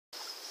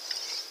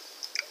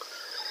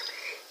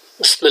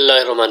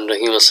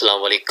Bismillahirrahmanirrahim.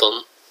 Assalamu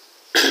alaikum.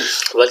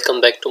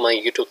 Welcome back to my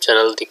YouTube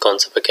channel, The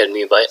Concept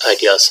Academy by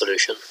Idea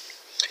Solution.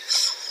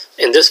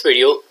 In this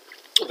video,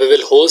 we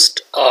will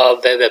host a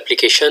web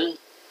application,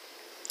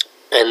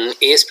 an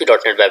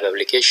ASP.NET web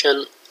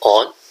application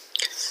on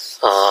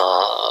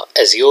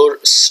Azure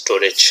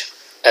storage,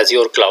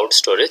 Azure cloud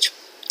storage.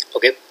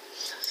 Okay.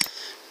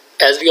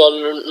 As we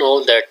all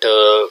know that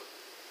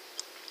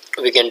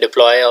we can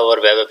deploy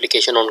our web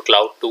application on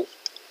cloud too,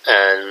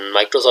 and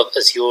Microsoft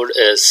Azure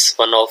is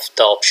one of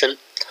the option.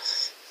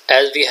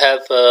 As we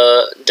have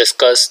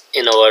discussed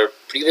in our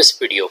previous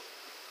video,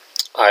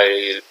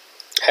 I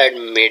had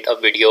made a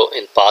video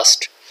in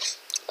past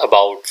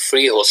about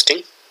free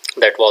hosting,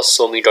 that was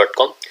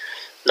somi.com.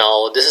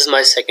 Now this is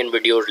my second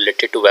video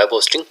related to web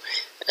hosting,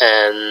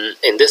 and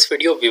in this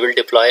video we will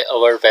deploy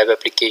our web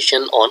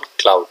application on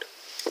cloud.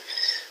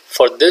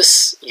 For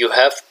this you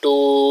have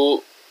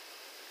to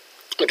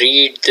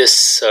read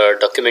this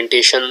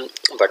documentation,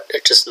 but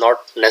it is not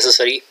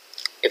necessary.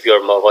 If you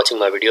are watching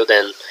my video,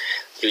 then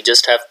you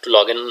just have to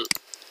log in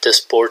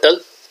this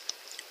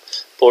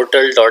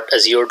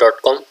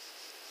portal.azure.com.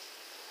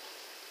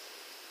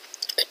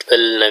 It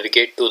will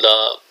navigate to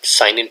the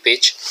sign in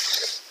page,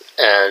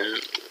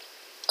 and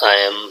I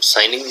am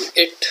signing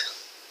it.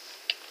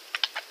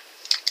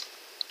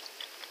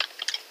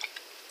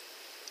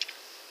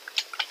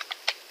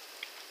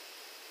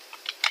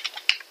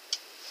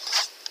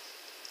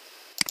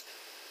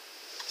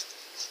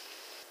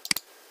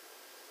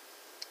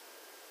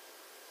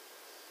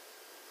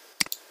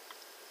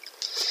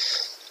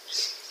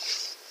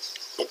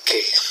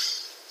 Okay.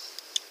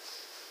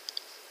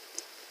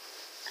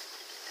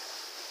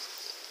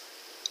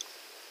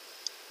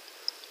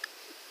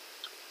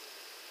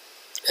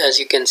 As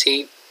you can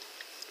see,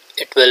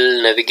 it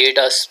will navigate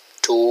us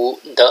to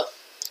the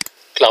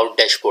cloud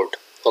dashboard.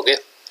 Okay.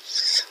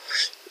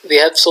 We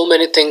have so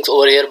many things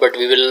over here, but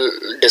we will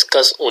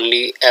discuss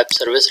only app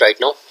service right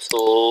now.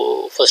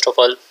 So first of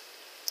all,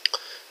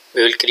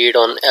 we will create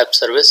on app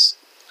service.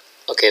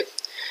 Okay.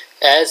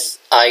 As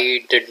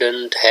I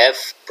didn't have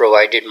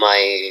provided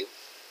my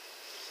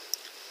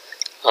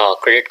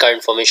credit card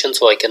information,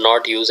 so I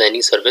cannot use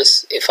any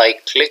service. If I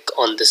click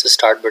on this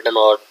start button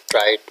or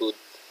try to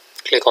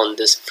click on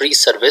this free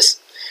service,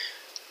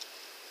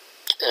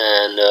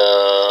 and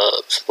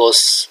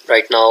suppose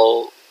right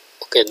now,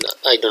 okay,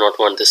 I do not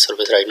want this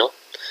service right now.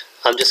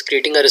 I'm just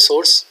creating a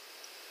resource.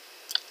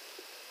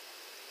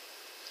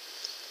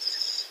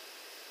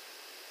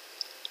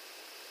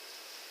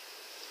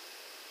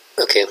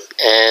 Okay,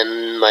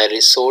 and my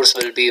resource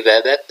will be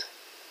web app.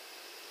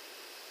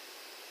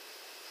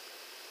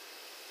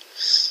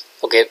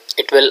 Okay,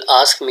 it will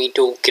ask me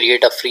to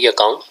create a free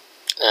account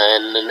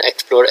and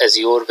explore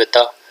Azure with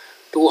a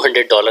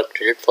 $200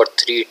 credit for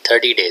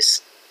 30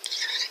 days,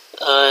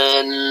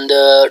 and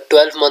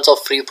 12 months of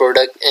free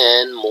product,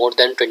 and more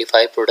than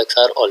 25 products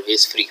are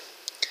always free.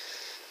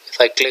 If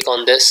I click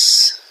on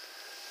this,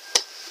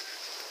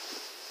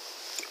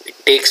 it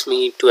takes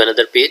me to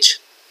another page,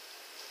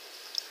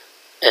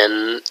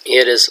 and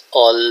here is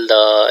all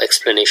the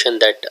explanation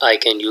that I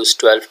can use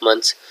 12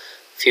 months,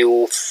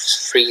 few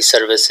free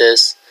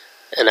services,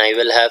 and I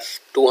will have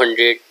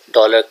 $200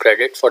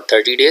 credit for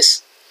 30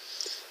 days,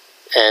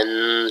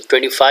 and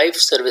 25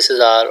 services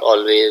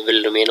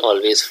will remain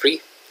always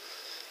free.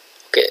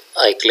 Okay,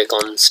 I click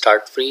on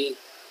start free.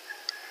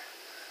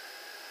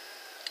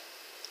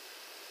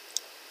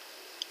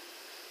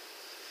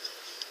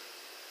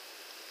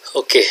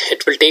 Okay,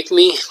 it will take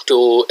me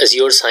to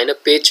Azure sign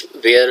up page,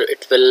 where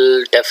it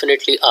will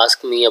definitely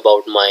ask me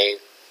about my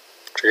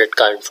credit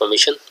card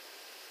information.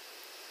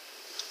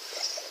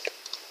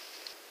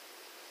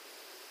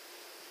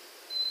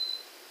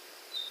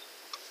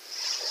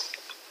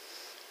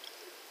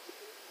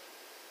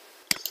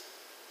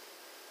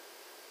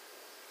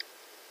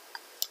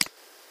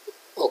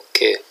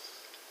 Okay,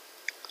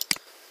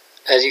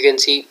 as you can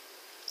see,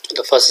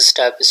 the first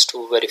step is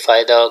to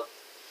verify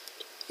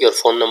your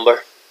phone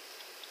number,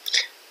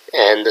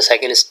 and the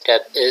second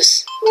step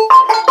is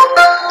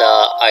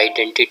the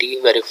identity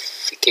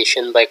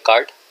verification by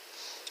card.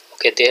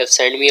 Okay, they have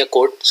sent me a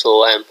code,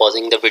 so I am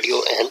pausing the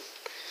video and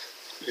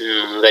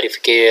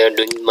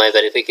doing my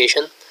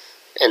verification.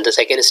 And the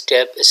second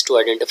step is to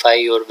identify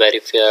your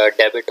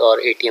debit or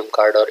ATM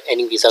card or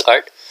any Visa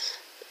card,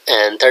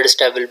 and third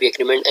step will be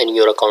agreement, and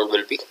your account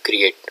will be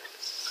created.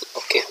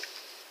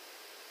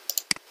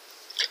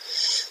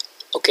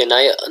 Okay,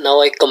 now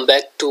I come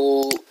back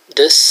to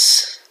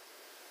this,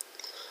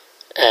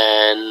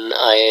 and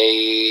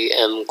I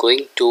am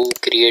going to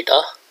create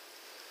a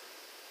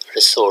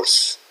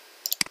resource.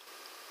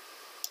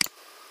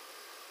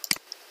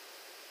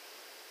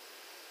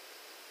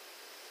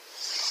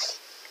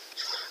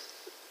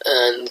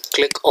 And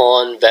click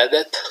on web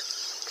app,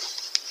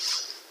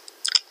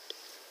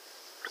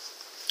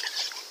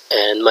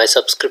 and my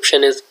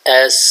subscription is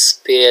as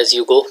pay as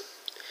you go,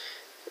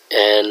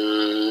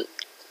 and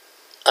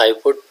I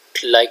would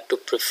like to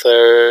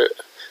prefer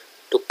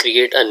to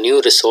create a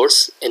new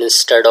resource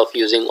instead of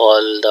using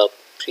all the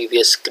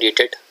previous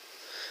created.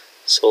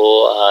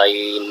 So I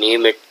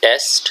name it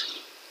test,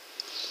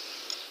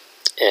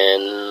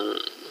 and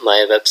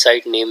my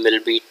website name will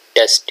be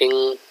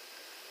testing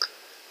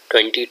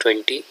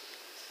 2020,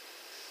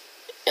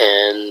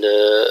 and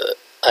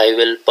I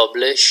will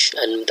publish,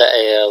 and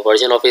the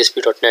version of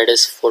ASP.NET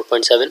is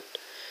 4.7.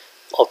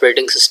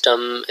 Operating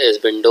system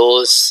is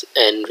Windows,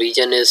 and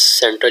region is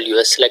Central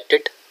US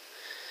selected.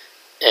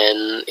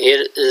 And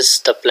here is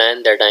the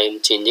plan that I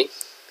am changing.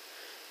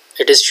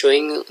 It is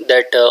showing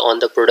that on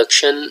the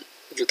production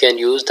you can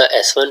use the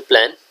S1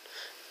 plan,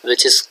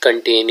 which is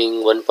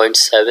containing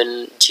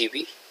 1.7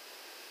 GB,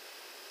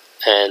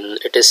 and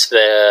it is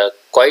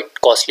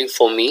quite costly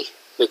for me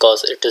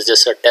because it is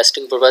just a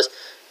testing purpose.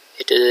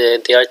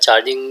 They are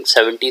charging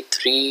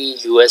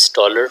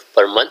 $73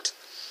 per month.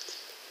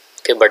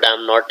 Okay, but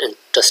I'm not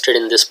interested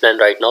in this plan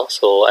right now,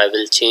 so I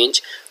will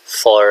change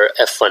for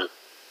F1.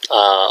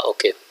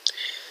 Okay,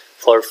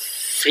 for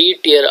free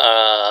tier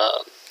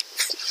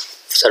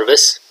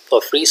service,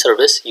 for free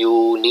service,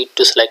 you need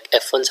to select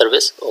F1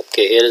 service.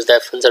 Okay, here is the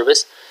F1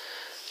 service.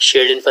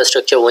 Shared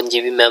infrastructure, 1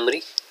 GB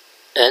memory,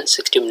 and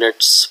 60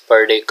 minutes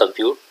per day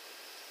compute.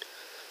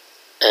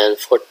 And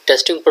for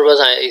testing purpose,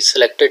 I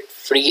selected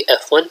free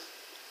F1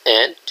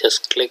 and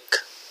just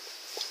click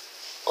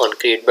on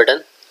create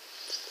button.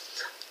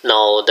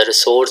 Now the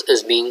resource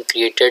is being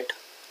created.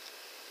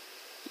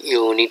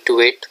 You need to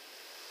wait.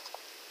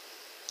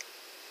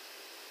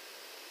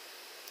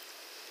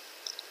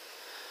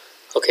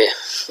 Okay,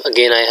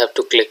 again I have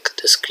to click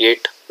this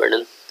create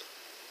button.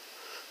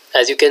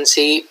 As you can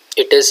see,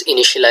 it is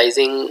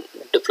initializing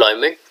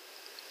deployment.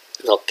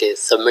 Okay,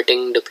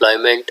 submitting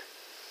deployment.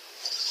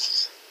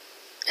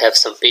 Have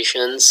some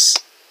patience.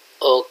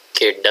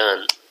 Okay,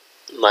 done.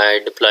 My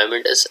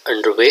deployment is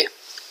underway.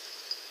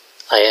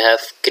 I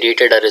have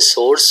created a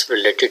resource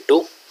related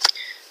to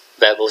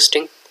web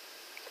hosting.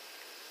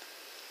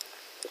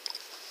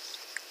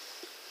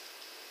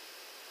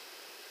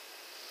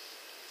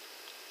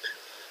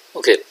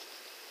 Okay,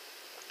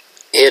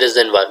 here is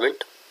the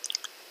environment.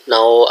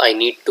 Now I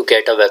need to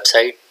get a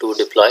website to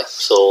deploy,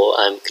 so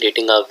I'm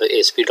creating a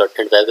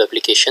ASP.NET web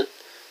application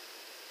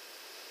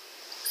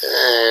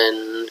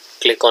and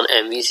click on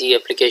MVC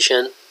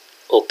application.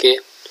 Okay,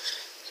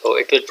 so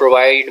it will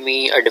provide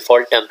me a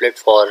default template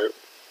for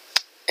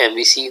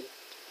MVC.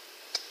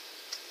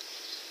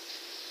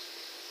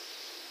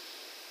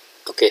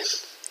 Okay,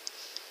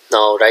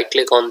 now right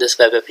click on this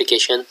web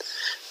application,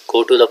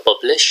 go to the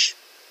publish,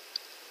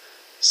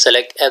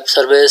 select app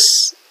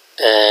service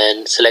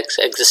and select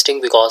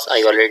existing because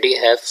I already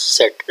have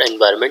set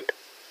environment,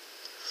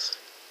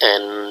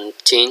 and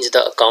change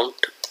the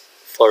account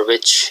for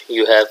which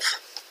you have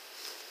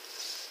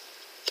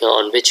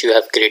on which you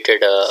have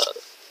created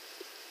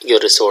your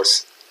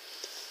resource.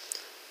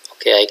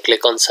 Okay, I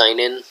click on sign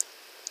in,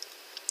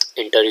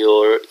 enter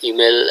your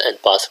email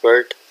and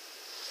password.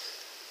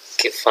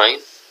 Okay, fine.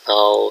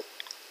 Now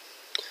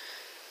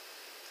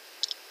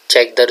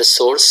check the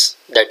resource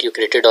that you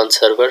created on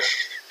server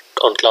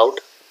on cloud.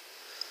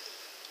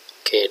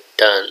 Okay,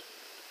 done.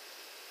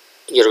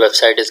 Your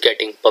website is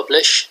getting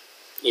published.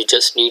 You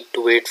just need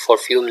to wait for a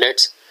few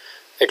minutes.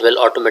 It will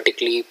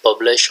automatically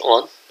publish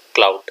on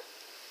cloud.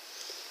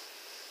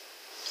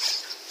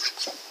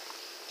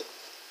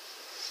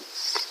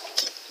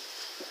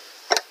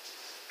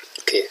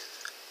 Okay,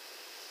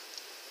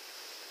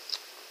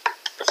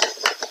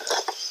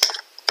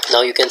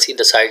 now you can see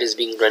the site is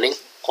being running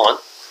on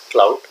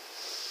cloud,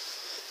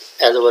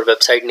 as our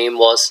website name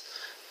was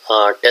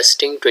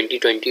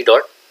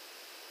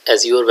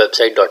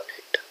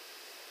testing2020.azurewebsite.net.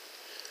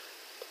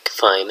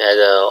 Fine, as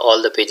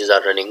all the pages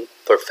are running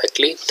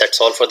perfectly. That's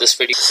all for this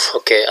video.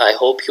 Okay, I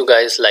hope you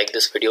guys like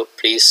this video.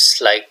 Please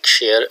like,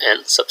 share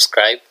and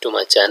subscribe to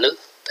my channel.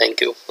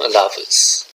 Thank you. Allah Hafiz.